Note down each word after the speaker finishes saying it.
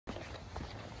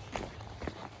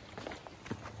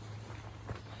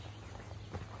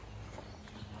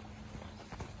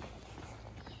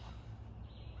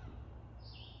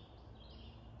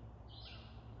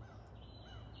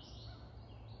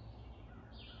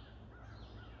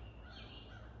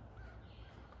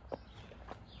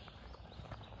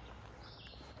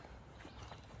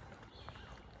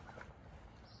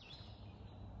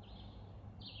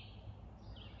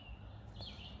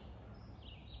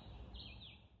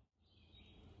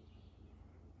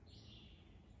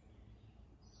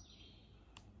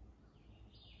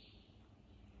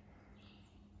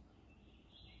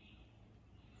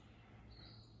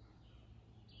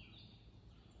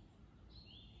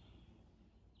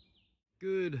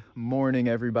Good morning,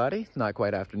 everybody. Not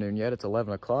quite afternoon yet. It's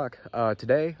 11 o'clock.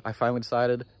 Today, I finally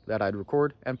decided that I'd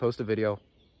record and post a video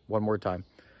one more time,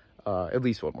 at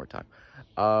least one more time.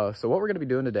 So what we're going to be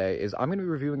doing today is I'm going to be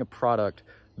reviewing a product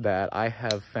that I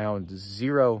have found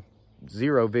zero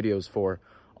videos for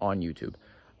on YouTube.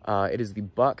 It is the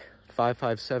Buck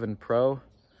 557 Pro.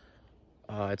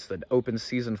 It's the open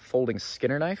season folding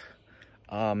Skinner knife.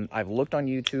 I've looked on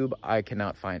YouTube. I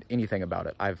cannot find anything about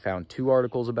it. I've found 2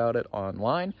 articles about it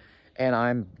online, and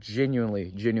I'm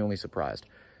genuinely surprised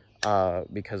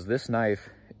because this knife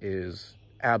is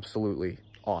absolutely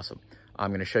awesome.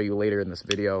 I'm going to show you later in this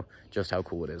video just how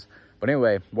cool it is. But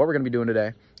anyway, what we're going to be doing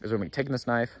today is we're going to be taking this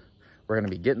knife, we're going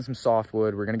to be getting some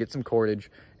softwood, we're going to get some cordage,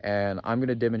 and I'm going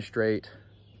to demonstrate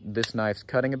this knife's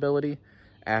cutting ability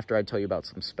after I tell you about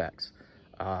some specs.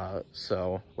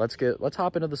 So let's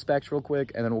hop into the specs real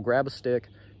quick, and then we'll grab a stick,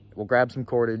 we'll grab some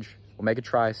cordage, we'll make a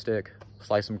tri-stick,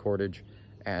 slice some cordage,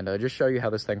 and just show you how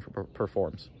this thing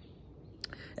performs.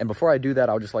 And before I do that,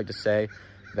 I would just like to say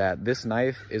that this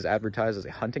knife is advertised as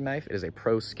a hunting knife. It is a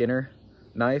Pro Skinner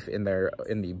knife in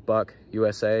the Buck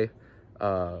USA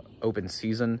open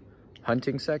season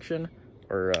hunting section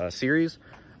or series.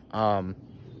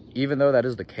 Even though that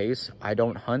is the case, I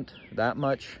don't hunt that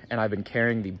much, and I've been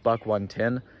carrying the Buck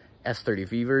 110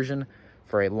 S30V version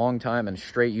for a long time and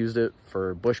straight used it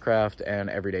for bushcraft and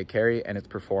everyday carry, and it's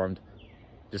performed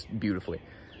just beautifully.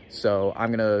 So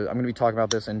I'm gonna be talking about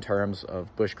this in terms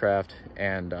of bushcraft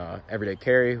and everyday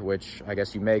carry, which I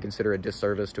guess you may consider a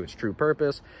disservice to its true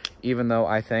purpose, even though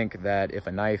I think that if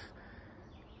a knife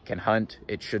can hunt,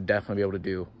 it should definitely be able to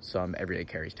do some everyday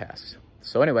carry tasks.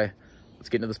 So anyway, let's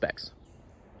get into the specs.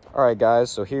 All right, guys,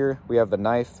 so here we have the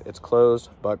knife. It's closed,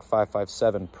 Buck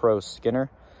 557 Pro Skinner.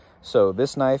 So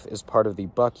this knife is part of the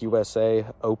Buck USA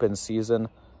open season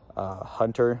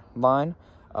hunter line.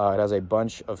 It has a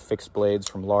bunch of fixed blades,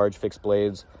 from large fixed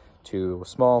blades to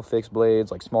small fixed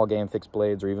blades, like small game fixed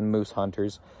blades or even moose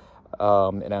hunters.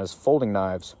 It has folding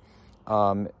knives.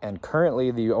 And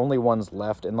currently the only ones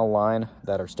left in the line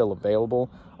that are still available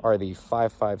are the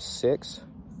 556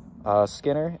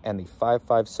 Skinner and the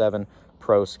 557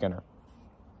 Pro Skinner.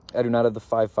 I do not have the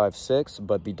 556,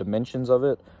 but the dimensions of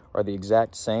it are the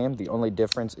exact same. The only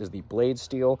difference is the blade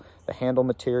steel, the handle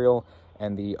material,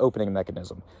 and the opening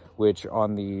mechanism, which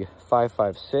on the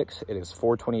 556, it is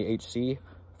 420 HC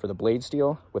for the blade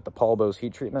steel with the Paul Bose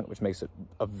heat treatment, which makes it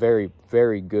a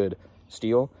very good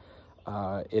steel.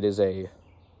 It is a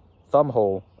thumb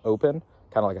hole open,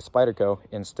 kind of like a Spyderco,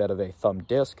 instead of a thumb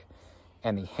disc.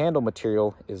 And the handle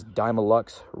material is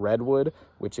Dymilux redwood,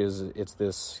 which is, it's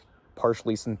this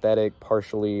partially synthetic,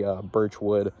 partially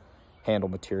birchwood handle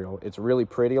material. It's really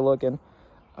pretty looking,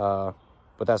 but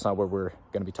that's not what we're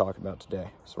going to be talking about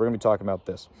today. So we're going to be talking about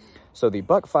this. So the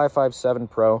Buck 557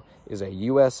 Pro is a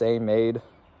USA-made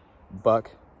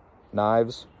buck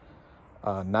knives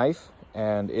knife,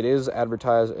 and it is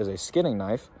advertised as a skinning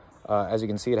knife. As you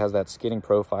can see, it has that skinning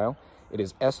profile. It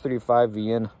is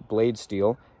S35VN blade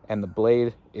steel, and the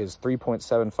blade is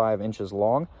 3.75 inches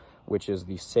long, which is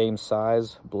the same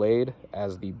size blade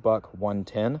as the Buck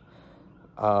 110.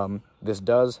 This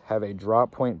does have a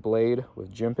drop point blade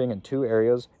with jimping in 2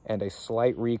 areas and a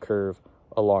slight recurve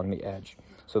along the edge.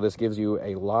 So this gives you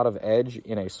a lot of edge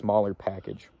in a smaller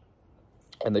package.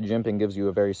 And the jimping gives you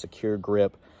a very secure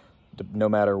grip, no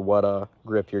matter what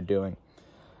grip you're doing.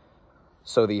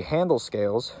 So the handle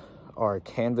scales are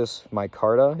canvas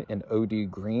micarta in OD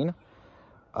green.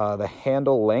 The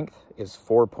handle length is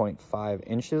 4.5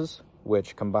 inches,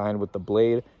 which combined with the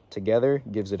blade together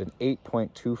gives it an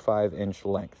 8.25 inch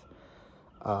length.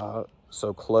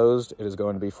 So closed, it is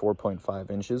going to be 4.5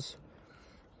 inches.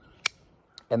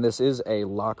 And this is a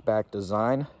lockback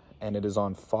design, and it is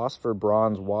on phosphor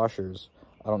bronze washers.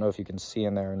 I don't know if you can see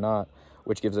in there or not,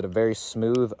 which gives it a very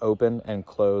smooth open and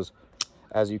close,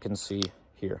 as you can see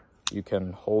here. You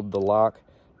can hold the lock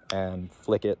and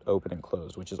flick it open and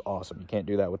closed, which is awesome. You can't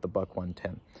do that with the Buck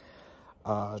 110.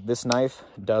 This knife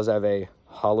does have a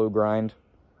hollow grind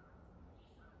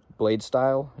blade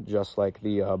style, just like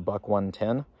the Buck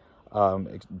 110.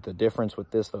 The difference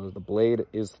with this, though, is the blade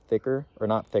is thicker, or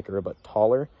not thicker, but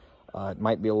taller. It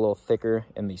might be a little thicker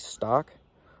in the stock.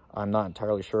 I'm not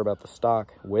entirely sure about the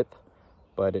stock width,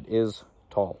 but it is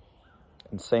tall.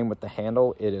 And same with the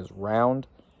handle. It is round,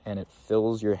 and it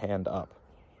fills your hand up.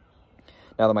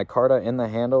 Now, the micarta in the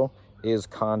handle is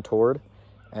contoured,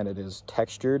 and it is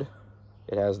textured.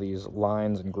 It has these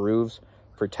lines and grooves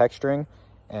for texturing,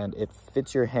 and it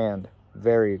fits your hand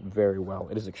very well.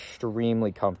 It is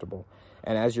extremely comfortable.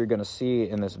 And as you're going to see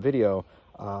in this video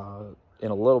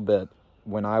in a little bit,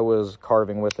 when I was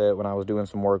carving with it, when I was doing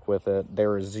some work with it,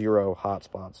 there are 0 hot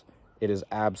spots. It is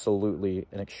absolutely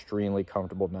an extremely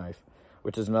comfortable knife,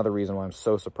 which is another reason why I'm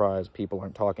so surprised people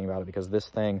aren't talking about it, because this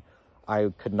thing,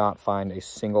 I could not find a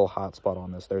single hot spot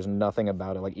on this. There's nothing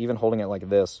about it. Like, even holding it like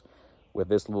this with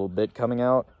this little bit coming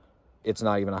out, it's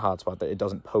not even a hot spot. That it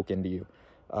doesn't poke into you.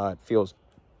 It feels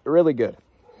really good.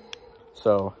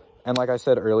 So, and like I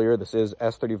said earlier, this is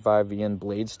S35VN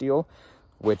blade steel,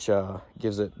 which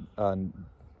gives it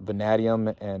vanadium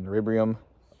and ribrium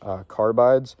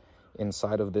carbides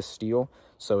inside of this steel.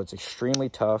 So it's extremely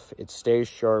tough. It stays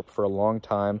sharp for a long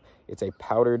time. It's a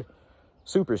powdered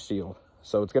super steel.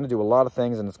 So it's going to do a lot of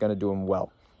things, and it's going to do them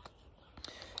well.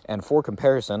 And for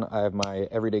comparison, I have my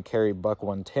everyday carry Buck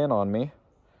 110 on me.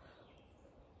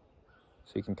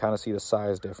 So you can kind of see the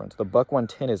size difference. The Buck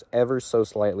 110 is ever so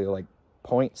slightly, like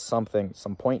point something,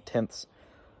 some 0.10ths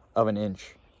of an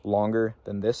inch longer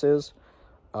than this is.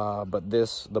 But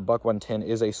the Buck 110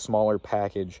 is a smaller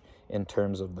package in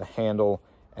terms of the handle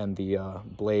and the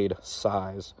blade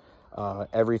size.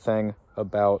 Everything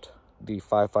about the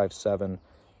 557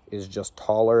 is just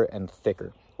taller and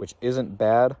thicker, which isn't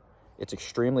bad. It's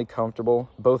extremely comfortable.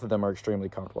 Both of them are extremely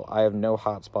comfortable. I have no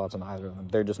hot spots on either of them.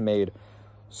 They're just made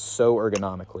so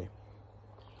ergonomically.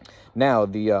 Now,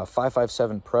 the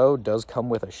 557 Pro does come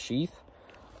with a sheath.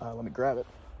 Let me grab it.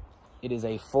 It is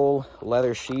a full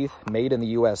leather sheath made in the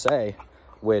USA,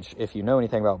 which, if you know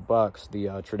anything about bucks,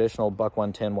 the traditional Buck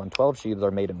 110, 112 sheaths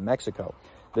are made in Mexico.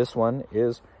 This one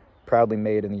is proudly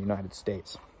made in the United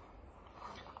States.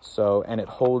 So, and it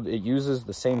uses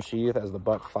the same sheath as the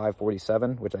Buck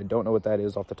 547, which I don't know what that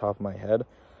is off the top of my head.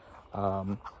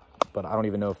 But I don't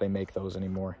even know if they make those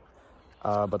anymore.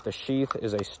 But the sheath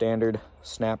is a standard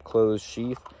snap closed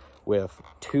sheath with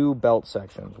 2 belt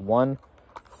sections. One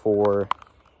for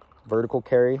vertical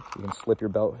carry, you can slip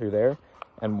your belt through there,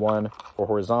 and one for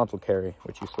horizontal carry,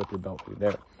 which you slip your belt through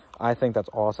there. I think that's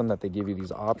awesome that they give you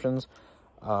these options,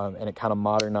 and it kind of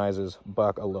modernizes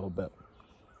buck a little bit.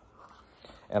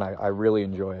 And I really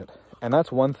enjoy it. And that's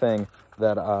one thing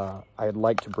that I'd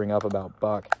like to bring up about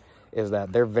buck, is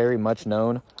that they're very much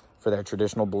known for their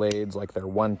traditional blades, like their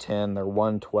 110, their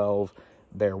 112,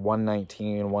 their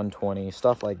 119, 120,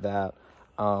 stuff like that.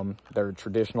 They're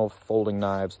traditional folding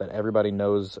knives that everybody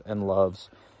knows and loves.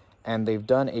 And they've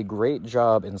done a great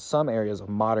job in some areas of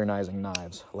modernizing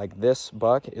knives. Like this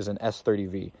buck is an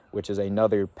S30V, which is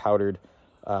another powdered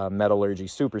metallurgy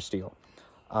super steel.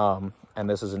 And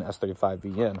this is an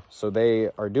S35VN. So they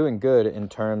are doing good in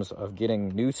terms of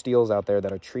getting new steels out there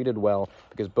that are treated well,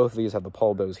 because both of these have the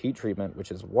Paul Bose heat treatment, which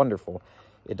is wonderful.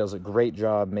 It does a great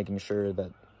job making sure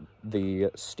that the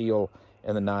steel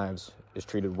in the knives is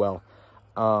treated well.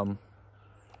 And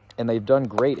they've done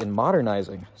great in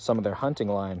modernizing some of their hunting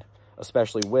line,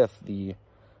 especially with the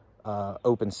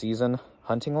open season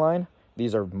hunting line.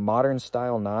 These are modern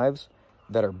style knives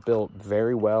that are built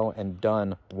very well and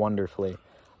done wonderfully.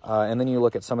 And then you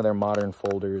look at some of their modern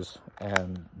folders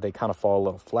and they kind of fall a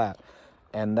little flat.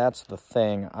 And that's the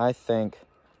thing. I think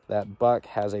that buck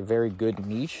has a very good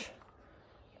niche,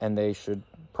 and they should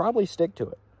probably stick to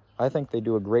it. I think they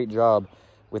do a great job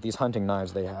with these hunting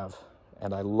knives they have.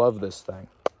 And I love this thing,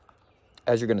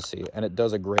 as you're going to see, and it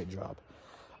does a great job.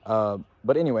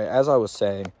 But anyway, as I was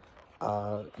saying,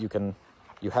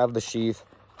 you have the sheath,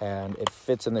 and it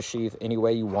fits in the sheath any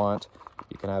way you want.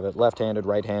 You can have it left-handed,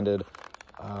 right-handed,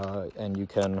 and you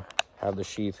can have the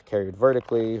sheath carried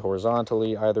vertically,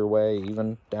 horizontally, either way,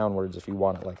 even downwards if you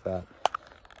want it like that.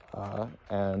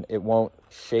 And it won't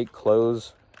shake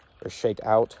close or shake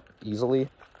out easily.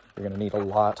 You're going to need a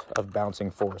lot of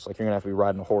bouncing force. Like, you're going to have to be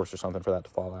riding a horse or something for that to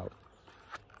fall out.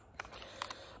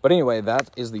 But anyway, that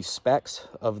is the specs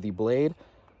of the blade.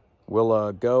 We'll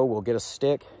we'll get a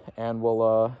stick, and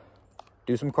we'll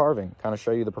do some carving, kind of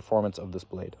show you the performance of this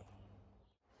blade.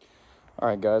 All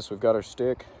right, guys, so we've got our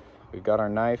stick, we've got our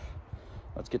knife.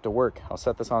 Let's get to work. I'll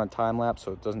set this on a time lapse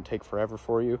so it doesn't take forever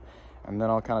for you, and then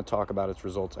I'll kind of talk about its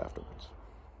results afterwards.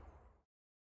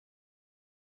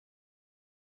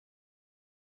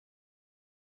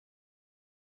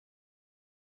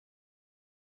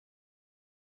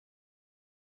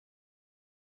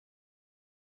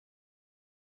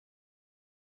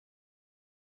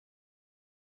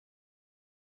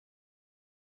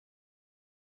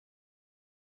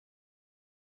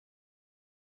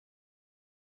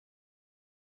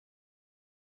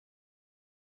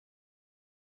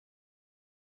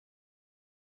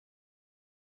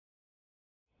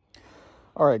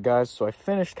 All right, guys, so I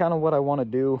finished kind of what I want to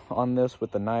do on this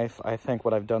with the knife. I think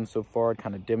what I've done so far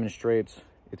kind of demonstrates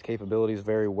its capabilities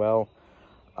very well.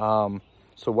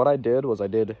 So what I did was I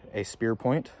did a spear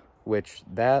point, which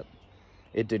that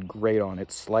it did great on.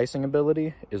 Its slicing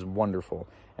ability is wonderful,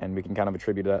 and we can kind of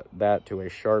attribute that to a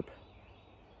sharp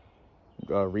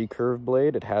recurve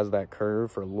blade. It has that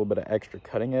curve for a little bit of extra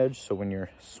cutting edge, so when you're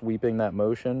sweeping that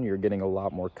motion, you're getting a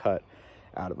lot more cut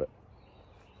out of it.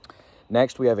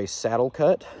 Next, we have a saddle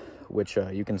cut, which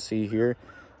you can see here.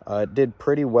 It did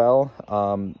pretty well.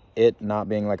 It not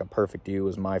being like a perfect U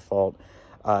is my fault.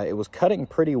 It was cutting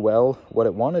pretty well. What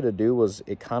it wanted to do was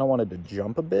it kind of wanted to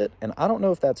jump a bit, and I don't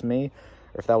know if that's me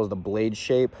or if that was the blade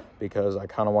shape, because I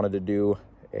kind of wanted to do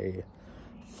a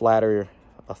flatter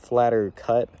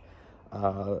cut,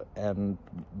 and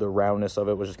the roundness of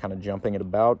it was just kind of jumping it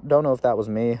about. Don't know if that was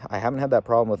me. I haven't had that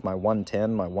problem with my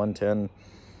 110. My 110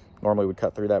 normally would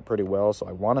cut through that pretty well, so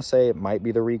I want to say it might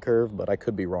be the recurve, but I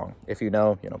could be wrong. If you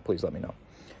know, please let me know.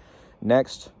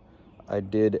 Next, I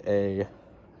did a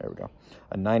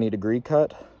 90-degree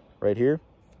cut right here.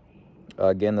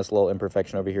 Again, this little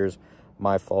imperfection over here is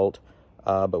my fault,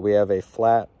 but we have a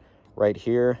flat right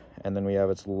here, and then we have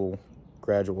its little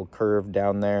gradual curve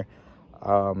down there.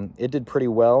 It did pretty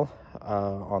well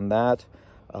on that.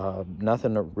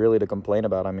 Nothing really to complain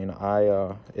about. I mean,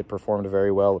 it performed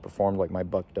very well. It performed like my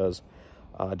buck does.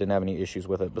 Didn't have any issues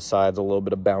with it, besides a little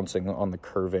bit of bouncing on the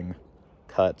curving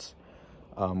cuts,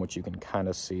 which you can kind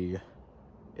of see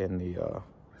in the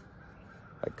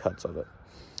cuts of it.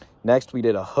 Next, we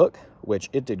did a hook, which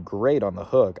it did great on the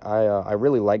hook. I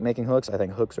really like making hooks. I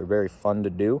think hooks are very fun to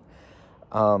do.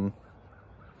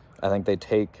 I think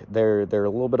they're a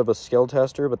little bit of a skill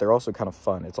tester, but they're also kind of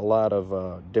fun. It's a lot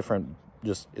of different,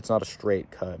 it's not a straight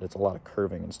cut. It's a lot of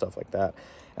curving and stuff like that,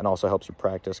 and also helps you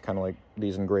practice kind of like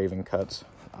these engraving cuts.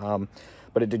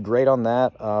 But it did great on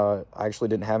that. I actually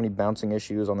didn't have any bouncing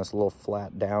issues on this little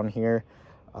flat down here,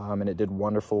 and it did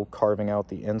wonderful carving out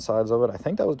the insides of it. I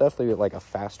think that was definitely like a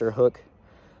faster hook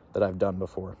that I've done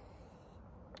before.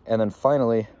 And then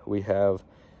finally, we have,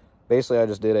 basically I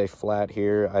just did a flat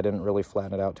here. I didn't really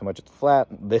flatten it out too much. It's flat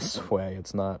this way.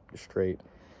 It's not straight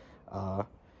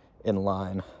in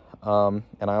line. And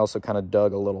I also kind of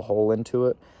dug a little hole into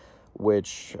it,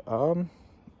 which I'm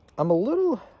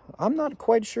not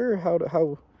quite sure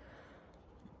how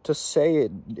to say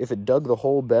it, if it dug the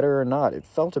hole better or not. It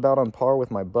felt about on par with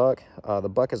my buck. The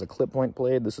buck is a clip point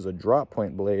blade. This is a drop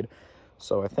point blade.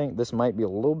 So I think this might be a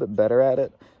little bit better at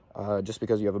it, just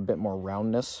because you have a bit more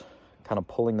roundness kind of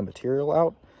pulling the material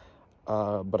out.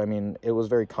 But I mean, it was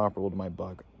very comparable to my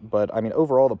buck. But I mean,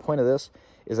 overall, the point of this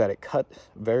is that it cut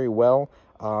very well.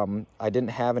 I didn't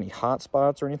have any hot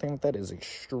spots or anything like that. It is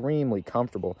extremely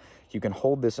comfortable. You can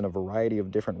hold this in a variety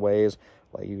of different ways.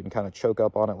 Like, you can kind of choke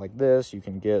up on it like this. You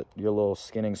can get your little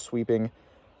skinning, sweeping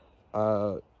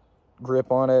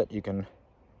grip on it. You can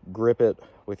grip it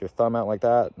with your thumb out like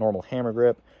that. Normal hammer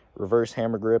grip, reverse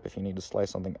hammer grip if you need to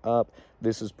slice something up.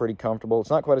 This is pretty comfortable. It's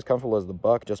not quite as comfortable as the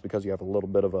buck, just because you have a little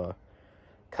bit of a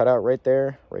cutout right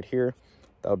there, right here.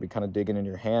 That would be kind of digging in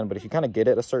your hand, but if you kind of get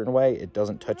it a certain way, it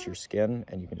doesn't touch your skin,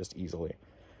 and you can just easily.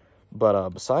 But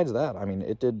besides that, I mean,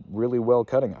 it did really well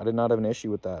cutting. I did not have an issue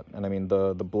with that. And I mean,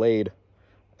 the blade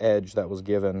edge that was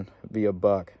given via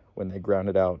buck when they ground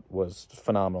it out was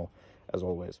phenomenal, as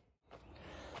always.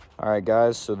 All right,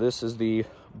 guys, so this is the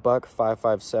Buck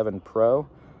 557 Pro.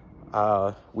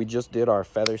 We just did our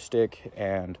feather stick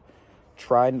and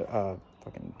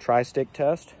tri-stick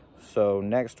test. So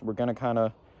next, we're going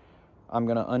to I'm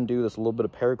going to undo this little bit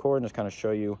of paracord and just kind of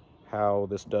show you how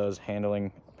this does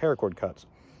handling paracord cuts.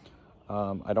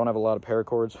 I don't have a lot of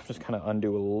paracords, so I'm just kind of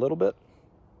undo a little bit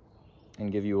and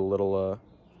give you a little,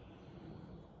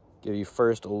 give you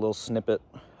first a little snippet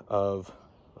of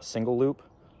a single loop.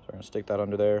 So we're going to stick that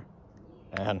under there.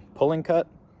 And pulling cut,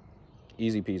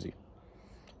 easy peasy.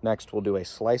 Next, we'll do a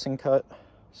slicing cut.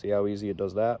 See how easy it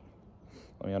does that.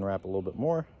 Let me unwrap a little bit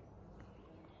more.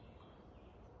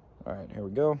 All right, here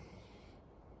we go.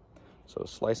 So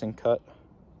slicing cut,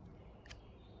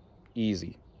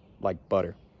 easy, like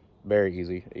butter, very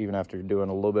easy, even after doing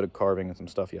a little bit of carving and some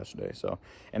stuff yesterday. So,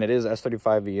 and it is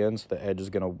S35VN, so the edge is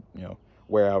gonna,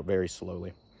 wear out very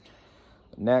slowly.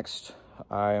 Next,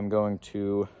 I'm gonna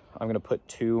put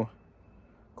two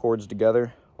cords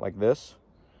together like this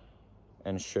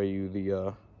and show you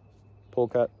the pull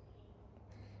cut.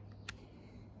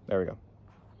 There we go,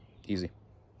 easy.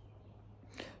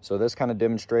 So this kind of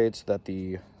demonstrates that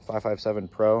the 557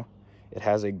 Pro, it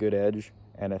has a good edge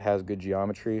and it has good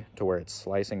geometry to where it's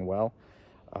slicing well.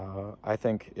 I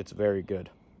think it's very good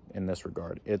in this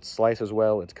regard. It slices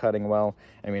well, it's cutting well.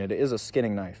 I mean, it is a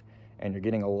skinning knife, and you're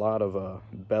getting a lot of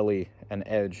belly and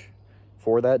edge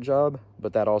for that job,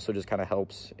 but that also just kind of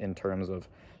helps in terms of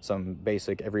some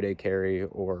basic everyday carry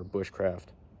or bushcraft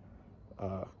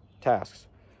tasks.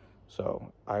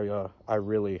 So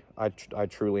I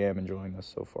truly am enjoying this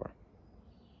so far.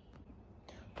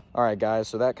 All right, guys,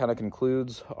 so that kind of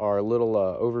concludes our little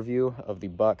overview of the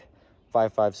Buck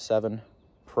 557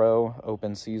 Pro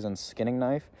open season skinning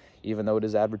knife. Even though it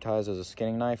is advertised as a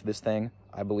skinning knife, this thing,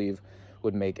 I believe,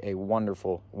 would make a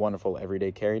wonderful, wonderful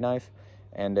everyday carry knife,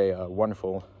 and a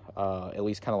wonderful, at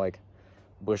least kind of like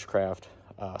bushcraft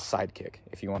sidekick,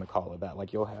 if you want to call it that.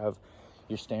 Like, you'll have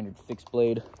your standard fixed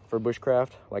blade for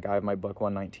bushcraft, like I have my Buck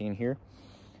 119 here,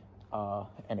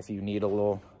 and if you need a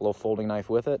little folding knife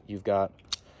with it, you've got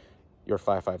your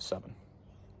 557.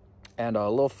 And a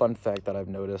little fun fact that I've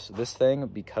noticed, this thing,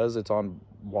 because it's on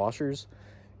washers,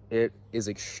 it is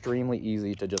extremely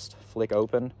easy to just flick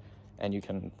open, and you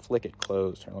can flick it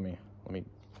closed. Here, let me,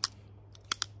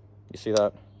 you see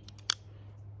that?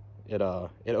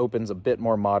 It opens a bit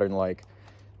more modern-like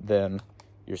than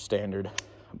your standard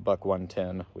Buck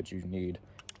 110, which you need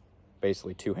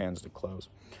basically 2 hands to close.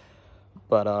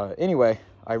 But anyway,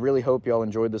 I really hope y'all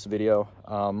enjoyed this video.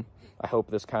 I hope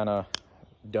this kind of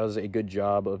does a good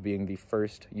job of being the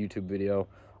first YouTube video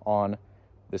on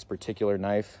this particular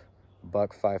knife,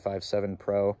 Buck 557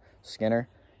 Pro Skinner,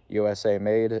 USA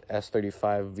made,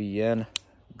 S35 VN,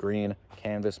 green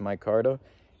canvas micarta,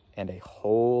 and a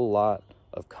whole lot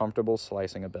of comfortable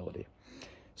slicing ability.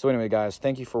 So anyway, guys,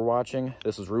 thank you for watching.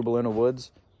 This is Rubel in the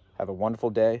Woods. Have a wonderful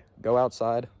day. Go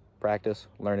outside, practice,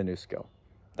 learn a new skill.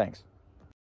 Thanks.